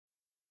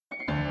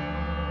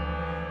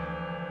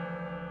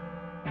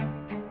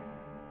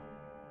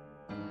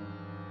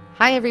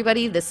Hi,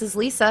 everybody. This is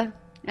Lisa.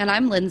 And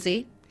I'm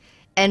Lindsay.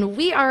 And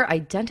we are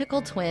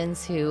identical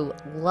twins who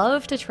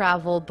love to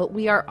travel, but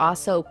we are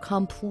also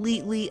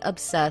completely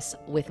obsessed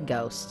with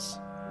ghosts.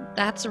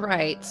 That's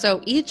right.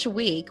 So each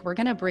week, we're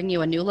going to bring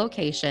you a new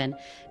location,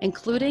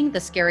 including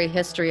the scary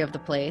history of the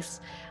place,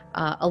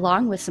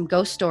 along with some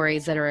ghost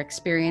stories that are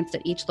experienced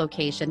at each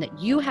location that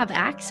you have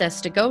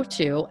access to go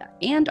to,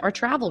 and our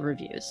travel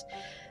reviews.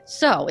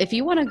 So if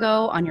you want to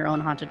go on your own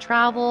haunted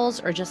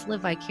travels or just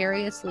live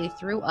vicariously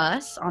through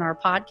us on our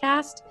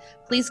podcast,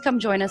 please come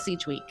join us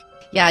each week.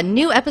 Yeah,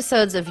 new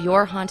episodes of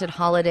Your Haunted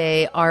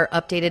Holiday are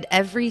updated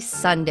every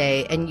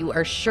Sunday, and you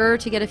are sure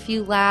to get a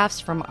few laughs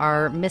from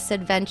our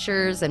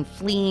misadventures and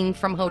fleeing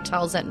from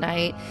hotels at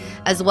night,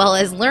 as well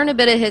as learn a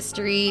bit of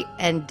history,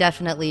 and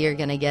definitely you're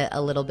going to get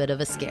a little bit of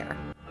a scare.